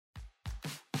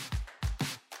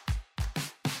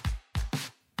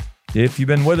If you've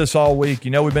been with us all week,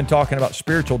 you know we've been talking about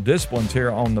spiritual disciplines here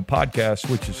on the podcast,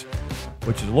 which is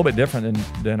a little bit different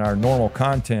than our normal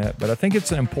content, but I think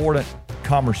it's an important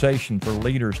conversation for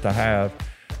leaders to have.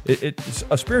 It's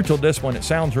a spiritual discipline. It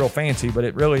sounds real fancy, but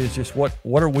it really is just what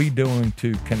are we doing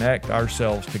to connect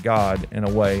ourselves to God in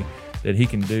a way that He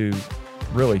can do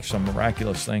really some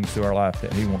miraculous things through our life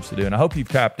that He wants to do. And I hope you've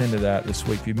tapped into that this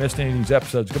week. If you've missed any of these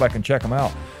episodes, go back and check them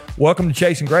out. Welcome to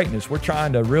Chasing Greatness. We're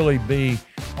trying to really be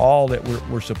all that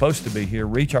we're supposed to be here,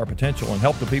 reach our potential, and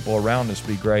help the people around us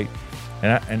be great.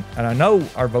 And I know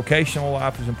our vocational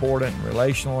life is important, and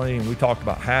relationally, and we talked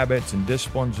about habits and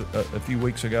disciplines a few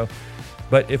weeks ago.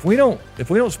 But if we don't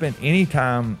spend any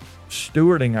time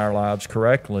stewarding our lives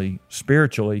correctly,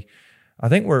 spiritually, I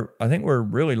think we're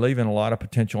really leaving a lot of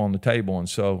potential on the table. And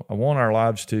so I want our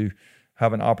lives to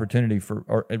have an opportunity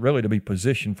or really to be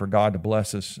positioned for God to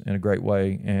bless us in a great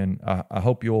way. And I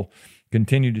hope you'll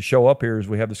continue to show up here as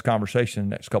we have this conversation in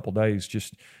the next couple of days,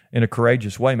 just in a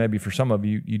courageous way. Maybe for some of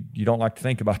you, you don't like to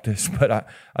think about this, but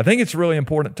I think it's a really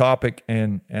important topic,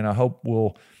 and I hope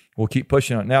we'll keep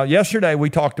pushing it. Now, yesterday we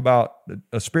talked about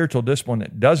a spiritual discipline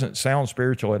that doesn't sound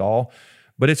spiritual at all,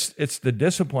 but it's the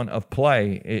discipline of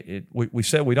play. We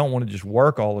said we don't want to just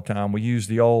work all the time. We use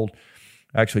the old,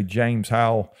 actually James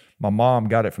Howell. My mom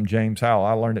got it from James Howell.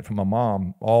 I learned it from my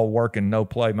mom. All work and no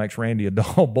play makes Randy a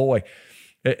dull boy.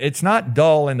 It's not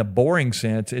dull in the boring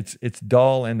sense. It's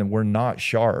dull in the we're not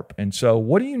sharp. And so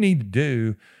what do you need to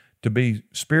do to be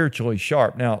spiritually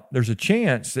sharp? Now, there's a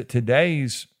chance that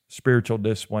today's spiritual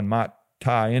discipline might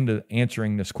tie into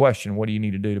answering this question. What do you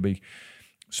need to do to be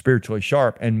spiritually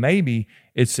sharp? And maybe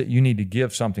it's that you need to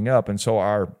give something up. And so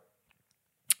our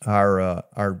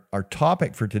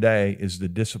topic for today is the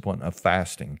discipline of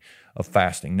fasting.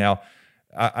 Now,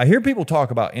 I hear people talk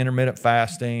about intermittent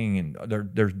fasting, and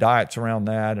there's diets around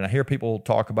that. And I hear people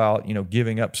talk about,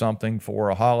 giving up something for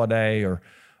a holiday or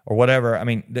whatever. I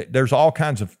mean, there's all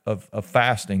kinds of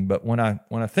fasting. But when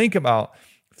I think about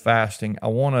fasting, I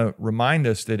want to remind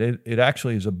us that it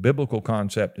actually is a biblical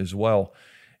concept as well.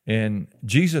 And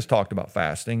Jesus talked about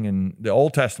fasting in the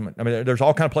Old Testament. I mean, there's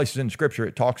all kinds of places in Scripture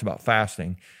it talks about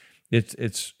fasting.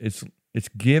 It's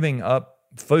giving up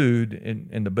food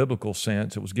in the biblical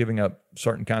sense. It was giving up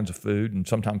certain kinds of food, and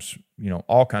sometimes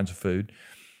all kinds of food,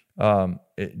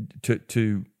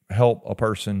 to help a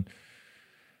person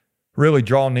really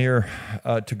draw near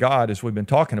to God, as we've been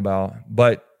talking about.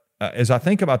 But as I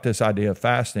think about this idea of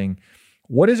fasting,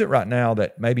 what is it right now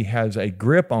that maybe has a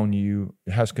grip on you,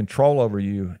 has control over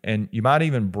you, and you might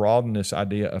even broaden this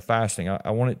idea of fasting?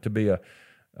 I want it to be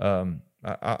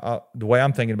the way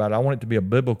I'm thinking about it, I want it to be a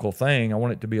biblical thing. I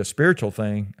want it to be a spiritual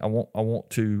thing. I want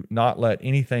to not let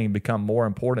anything become more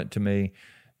important to me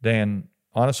than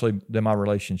my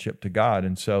relationship to God.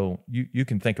 And so you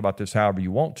can think about this however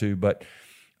you want to, but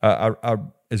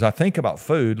as I think about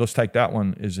food, let's take that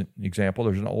one as an example.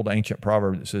 There's an old ancient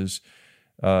proverb that says,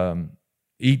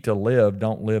 eat to live,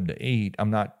 don't live to eat.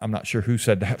 I'm not sure who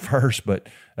said that first, but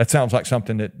that sounds like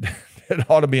something that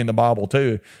ought to be in the Bible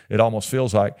too. It almost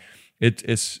feels like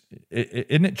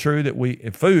isn't it true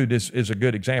that food is a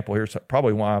good example here. It's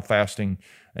probably why fasting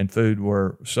and food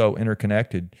were so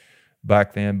interconnected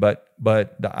back then. But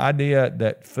the idea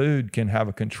that food can have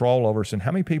a control over us, and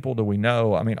how many people do we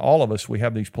know? I mean, all of us, we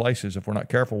have these places. If we're not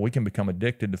careful, we can become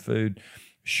addicted to food,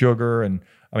 sugar, and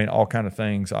I mean, all kind of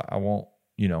things. I won't,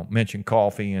 mention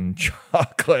coffee and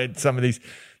chocolate, some of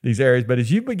these areas. But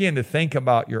as you begin to think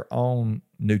about your own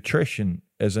nutrition,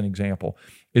 as an example,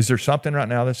 is there something right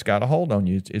now that's got a hold on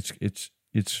you?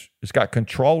 It's got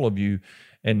control of you,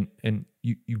 and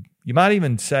you might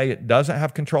even say it doesn't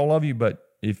have control of you. But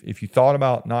if you thought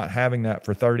about not having that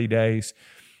for 30 days,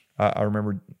 I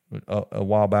remember a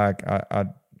while back, I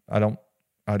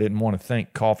didn't want to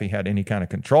think coffee had any kind of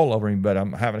control over me, but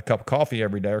I'm having a cup of coffee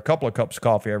every day, or a couple of cups of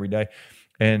coffee every day,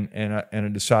 and I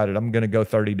decided I'm going to go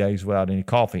 30 days without any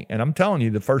coffee. And I'm telling you,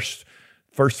 the first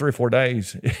 3 or 4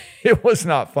 days, it was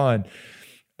not fun.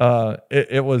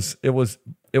 It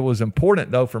was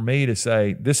important though for me to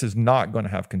say, this is not going to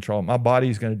have control. My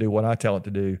body's going to do what I tell it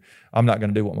to do. I'm not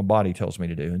going to do what my body tells me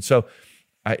to do. And so,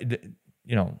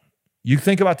 you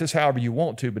think about this however you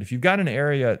want to, but if you've got an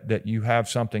area that you have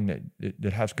something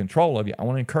that has control of you, I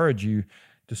want to encourage you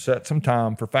to set some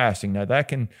time for fasting. Now that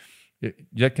can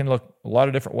look a lot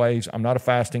of different ways. I'm not a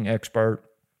fasting expert.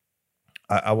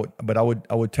 I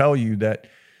would tell you that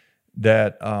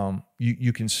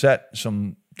you can set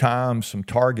some times, some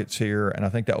targets here, and I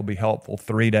think that will be helpful.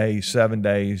 3 days, 7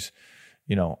 days,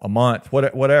 a month,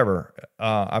 whatever.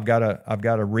 I've got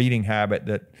a reading habit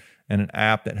and an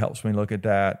app that helps me look at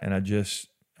that, and I just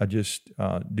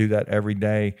do that every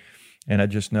day. And I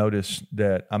just noticed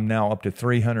that I'm now up to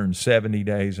 370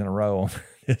 days in a row on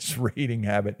this reading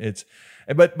habit.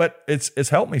 But it's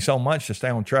helped me so much to stay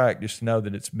on track, just to know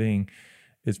that it is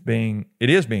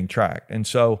being tracked. And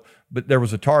so, but there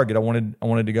was a target. I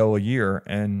wanted to go a year.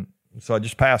 And so I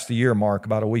just passed the year mark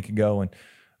about a week ago, and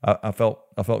I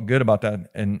felt good about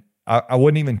that. And I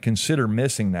wouldn't even consider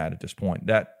missing that at this point.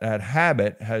 That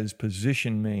habit has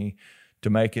positioned me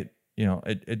to make it,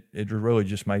 it really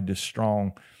just made this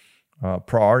strong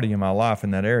priority in my life in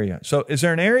that area. So is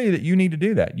there an area that you need to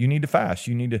do that? You need to fast.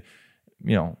 You need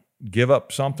to, give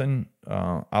up something.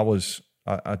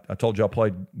 I told you I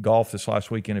played golf this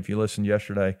last weekend, if you listened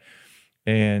yesterday.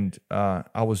 And I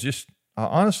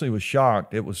honestly was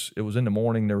shocked. It was in the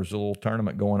morning. There was a little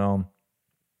tournament going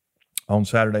on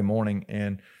Saturday morning.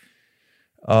 And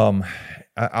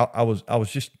I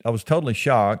was totally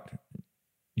shocked.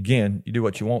 Again, you do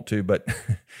what you want to, but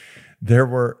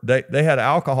they had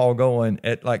alcohol going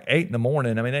at like 8 a.m.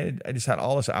 I mean, they just had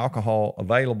all this alcohol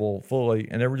available fully,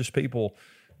 and there were just people,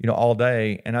 all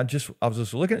day. And I was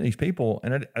just looking at these people,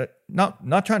 and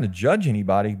not trying to judge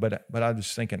anybody, but I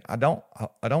was thinking, I don't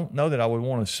know that I would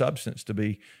want a substance to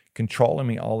be controlling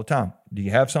me all the time. Do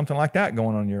you have something like that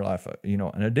going on in your life?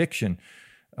 An addiction,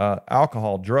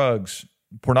 alcohol, drugs,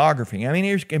 pornography. I mean,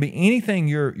 there's going to be anything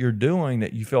you're doing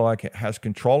that you feel like it has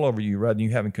control over you rather than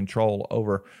you having control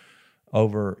over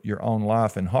your own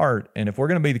life and heart. And if we're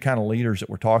going to be the kind of leaders that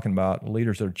we're talking about,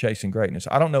 leaders that are chasing greatness,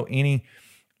 I don't know any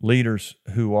leaders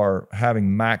who are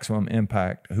having maximum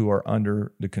impact who are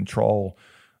under the control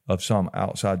of some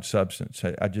outside substance.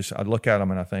 I look at them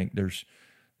and I think there's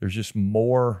just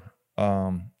more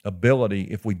ability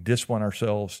if we discipline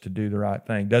ourselves to do the right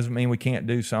thing. Doesn't mean we can't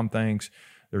do some things.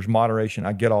 There's moderation.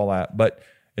 I get all that, but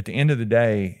at the end of the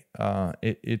day,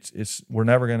 we're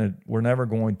never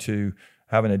going to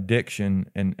have an addiction,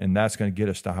 and that's going to get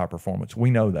us to high performance. We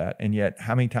know that, and yet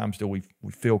how many times do we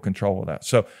feel control of that?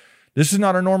 So this is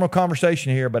not our normal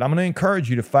conversation here, but I'm going to encourage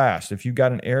you to fast. If you've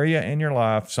got an area in your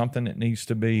life, something that needs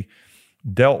to be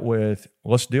dealt with,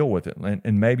 let's deal with it.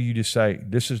 And maybe you just say,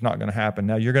 this is not going to happen.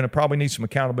 Now, you're going to probably need some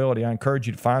accountability. I encourage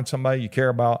you to find somebody you care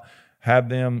about, have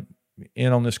them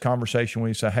in on this conversation when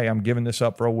you say, hey, I'm giving this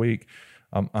up for a week.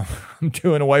 I'm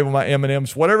doing away with my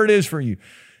M&Ms, whatever it is for you.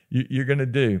 You're going to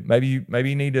do. Maybe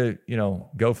you need to,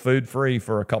 go food free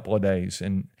for a couple of days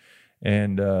and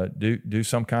do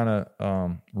some kind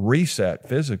of reset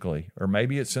physically, or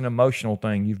maybe it's an emotional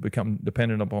thing. You've become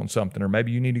dependent upon something, or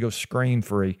maybe you need to go screen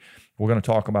free. We're going to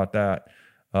talk about that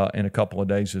in a couple of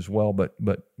days as well. But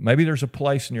maybe there's a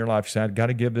place in your life you say, I've got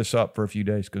to give this up for a few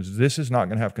days because this is not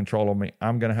going to have control over me.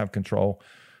 I'm going to have control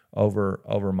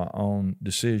over my own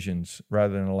decisions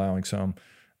rather than allowing some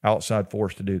outside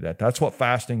force to do that. That's what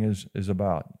fasting is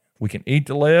about. We can eat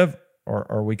to live,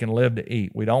 or we can live to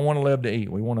eat. We don't want to live to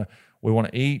eat. We want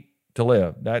to eat to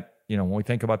live. That, when we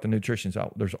think about the nutrition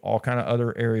side, there's all kind of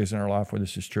other areas in our life where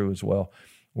this is true as well.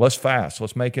 Let's fast.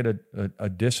 Let's make it a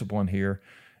discipline here,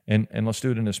 and let's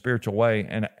do it in a spiritual way.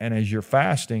 And as you're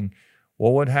fasting,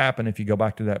 what would happen if you go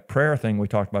back to that prayer thing we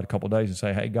talked about a couple of days and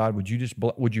say, hey, God, would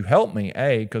you help me?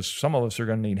 Because some of us are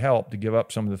going to need help to give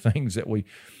up some of the things that we,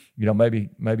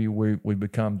 maybe we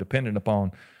become dependent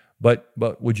upon. But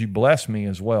would you bless me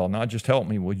as well? Not just help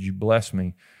me, would you bless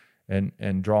me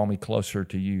and draw me closer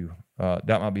to you?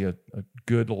 That might be a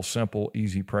good little simple,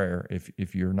 easy prayer.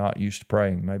 If you're not used to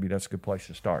praying, maybe that's a good place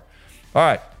to start. All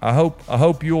right, I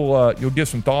hope you'll give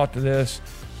some thought to this.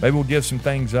 Maybe we'll give some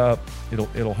things up.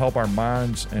 It'll help our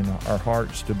minds and our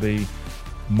hearts to be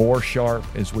more sharp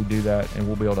as we do that, and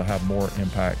we'll be able to have more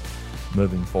impact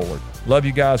moving forward. Love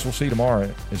you guys. We'll see you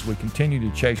tomorrow as we continue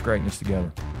to chase greatness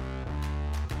together.